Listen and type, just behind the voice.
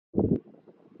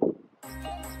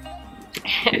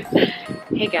Hey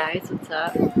guys, what's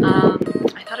up?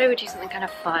 I thought I would do something kind of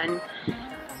fun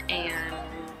and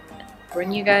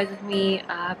bring you guys with me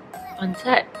on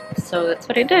set. So that's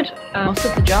what I did. Most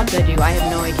of the jobs I do, I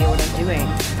have no idea what I'm doing.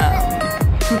 I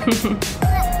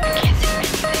can't see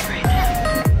anything right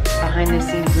now. Behind the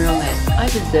scenes realness. I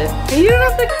visit. You don't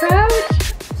have to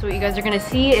crouch. So what you guys are gonna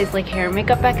see is like hair and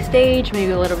makeup backstage,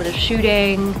 maybe a little bit of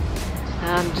shooting.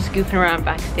 Just goofing around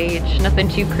backstage, nothing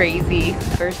too crazy.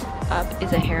 First up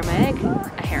is a hair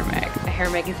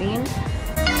magazine.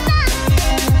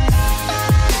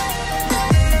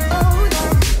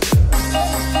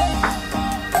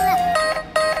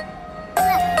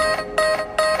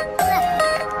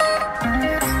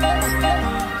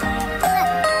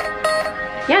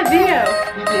 Yeah, video.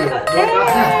 Hey!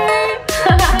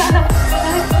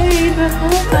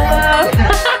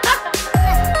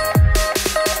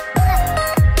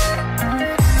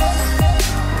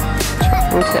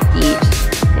 I'm to eat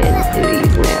into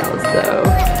these nails though.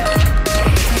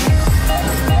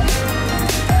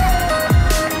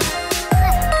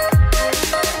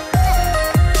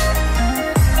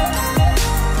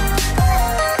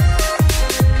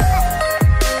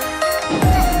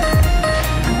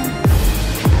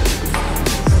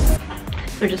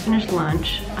 So I just finished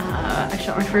lunch. I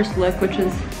shot my first look, which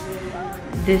is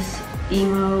this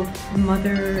emo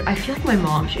mother. I feel like my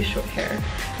mom, she has short hair.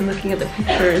 I'm looking at the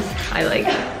pictures. I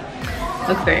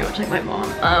look very much like my mom.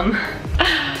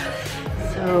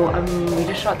 So we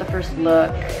just shot the first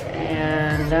look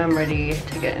and I'm ready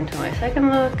to get into my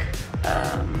second look.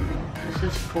 This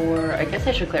is for, I guess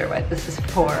I should clarify, this is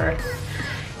for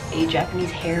a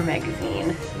Japanese hair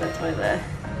magazine. So that's why the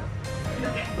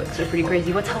looks are pretty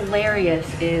crazy. What's hilarious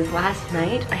is last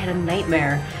night I had a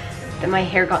nightmare that my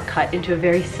hair got cut into a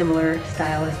very similar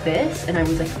style as this, and I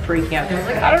was like freaking out. I was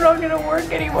like, I don't know if it's gonna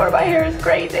work anymore. My hair is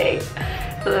crazy.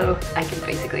 So I can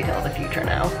basically tell the future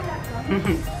now.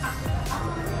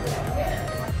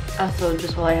 Also,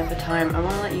 just while I have the time, I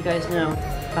want to let you guys know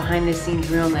behind the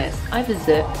scenes realness. I have a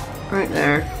zip right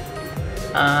there.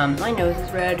 My nose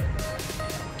is red.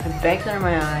 I have bags under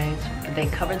my eyes. They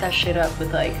covered that shit up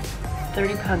with like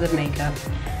 30 pounds of makeup.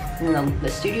 And then the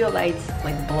studio lights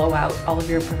like blow out all of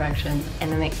your imperfections,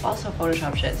 and then they also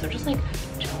Photoshop shit. So just like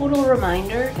total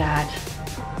reminder that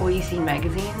what you see in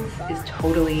magazines is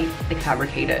totally like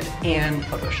fabricated and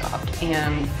Photoshopped.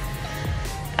 And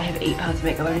I have 8 pounds of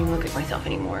makeup. I don't even look like myself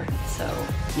anymore. So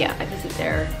yeah, I visit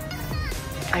there.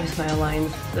 I have smile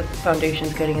lines. The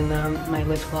foundation's getting in them. My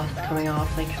lip gloss is coming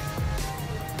off. Like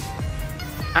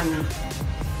I'm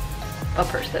a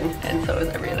person, and so is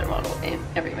every other model in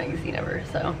every magazine ever.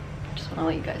 So just want to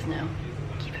let you guys know,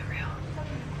 keep it real.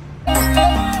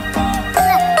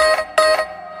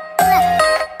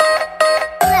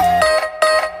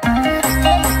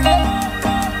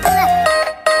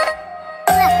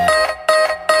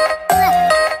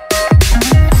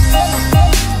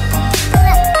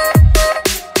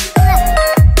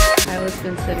 Isla's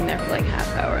been sitting there for like half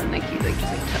hour, and like he's like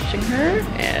just like touching her,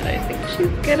 and I think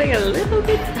she's getting a little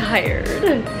bit tired.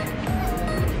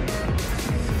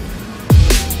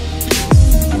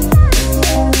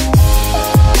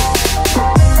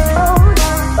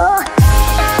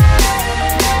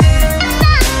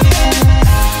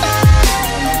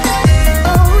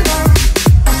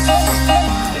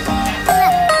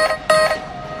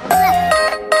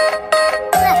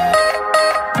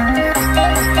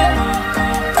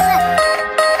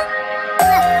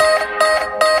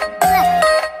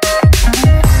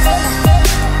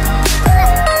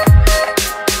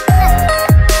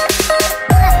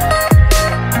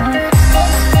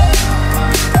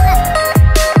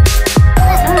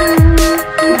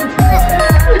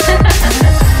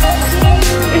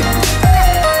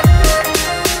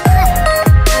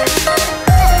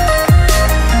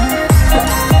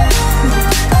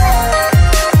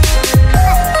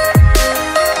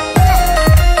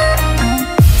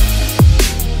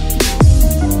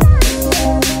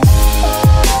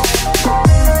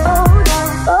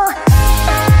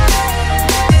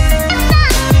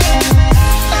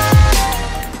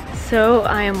 So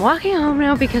I am walking home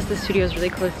now because the studio is really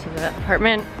close to the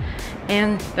apartment,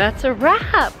 and that's a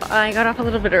wrap. I got off a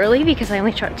little bit early because I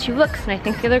only shot 2 looks, and I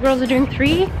think the other girls are doing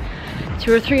 3,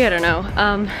 2 or 3, I don't know.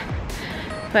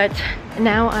 But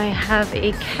now I have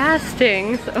a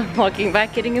casting, so I'm walking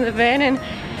back, getting in the van, and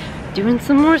doing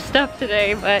some more stuff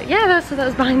today. But yeah, so that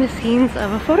was behind the scenes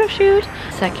of a photo shoot.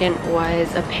 Second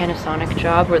was a Panasonic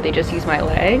job where they just use my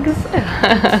legs.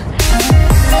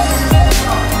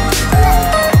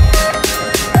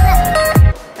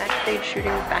 Backstage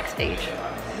shooting backstage.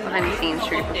 behind the scenes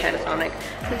shoot for Panasonic.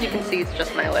 As you can see, it's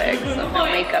just my legs, so no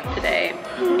makeup today.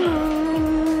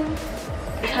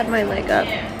 Just had my leg up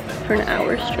for an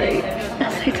hour straight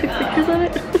as I took pictures of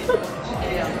it.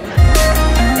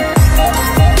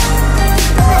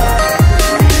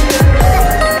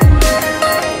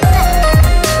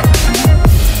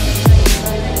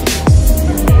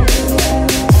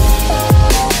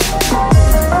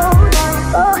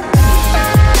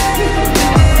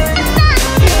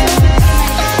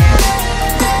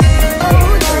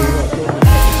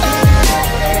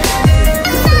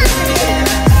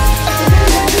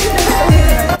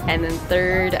 And then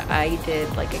third, I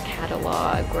did like a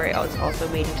catalog where I was also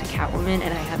made into Catwoman,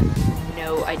 and I have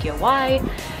no idea why.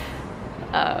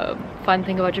 Fun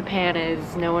thing about Japan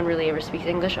is no one really ever speaks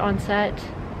English on set,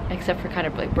 except for kind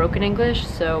of like broken English.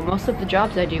 So most of the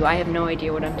jobs I do, I have no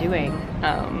idea what I'm doing.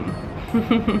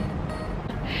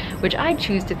 Which I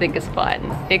choose to think is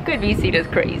fun. It could be seen as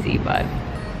crazy, but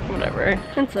whatever.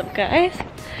 What's up, guys?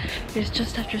 It's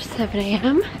just after 7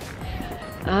 a.m.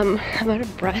 I'm out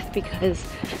of breath because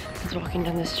I was walking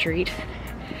down the street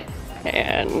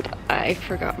and I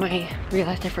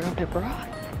realized I forgot my bra.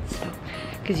 So,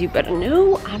 because you better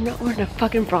know I'm not wearing a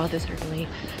fucking bra this early.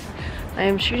 I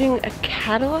am shooting a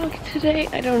catalog today.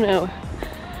 I don't know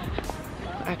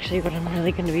actually what I'm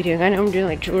really going to be doing. I know I'm doing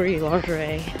like jewelry,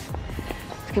 lingerie.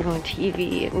 It's going to go on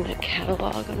TV and a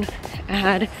catalog and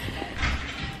ad.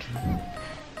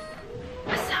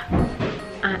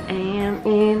 I am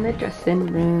in the dressing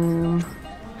room.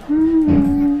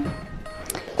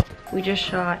 We just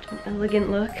shot an elegant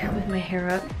look with my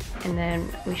hair up, and then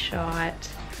we shot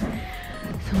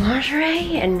some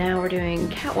lingerie, and now we're doing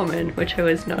Catwoman, which I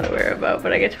was not aware about,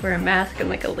 but I get to wear a mask and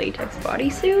like a latex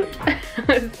bodysuit.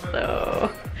 So,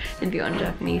 and be on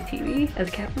Japanese TV as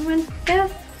Catwoman.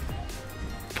 Yes.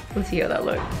 We'll see how that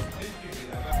looks.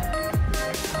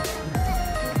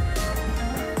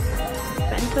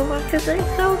 Bento wakas are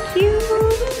so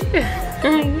cute!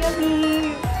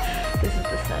 Yummy! This is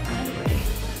the set anyway.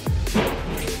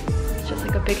 It's just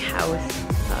like a big house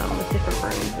with different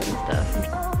rooms and stuff.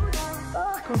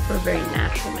 I'm going for a very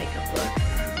natural makeup look.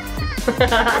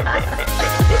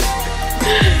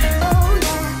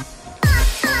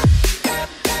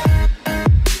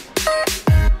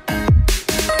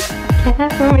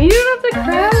 You don't have to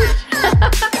crouch!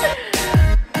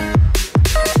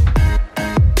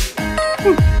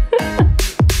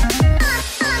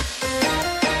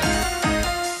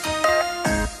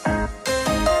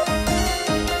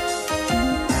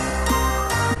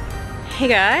 Hey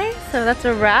guys, so that's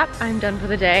a wrap. I'm done for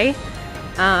the day.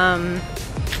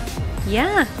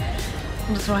 Yeah,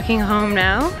 I'm just walking home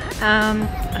now.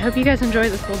 I hope you guys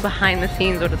enjoyed this little behind the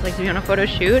scenes, what it's like to be on a photo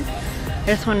shoot. I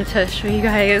just wanted to show you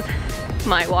guys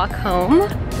my walk home.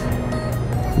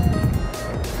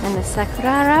 And the sakura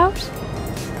out.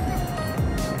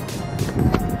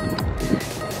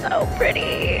 So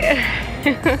pretty.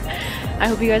 I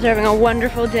hope you guys are having a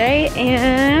wonderful day,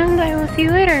 and I will see you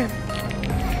later.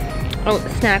 Oh,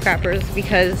 snack wrappers,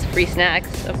 because free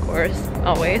snacks, of course,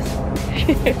 always.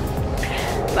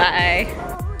 Bye.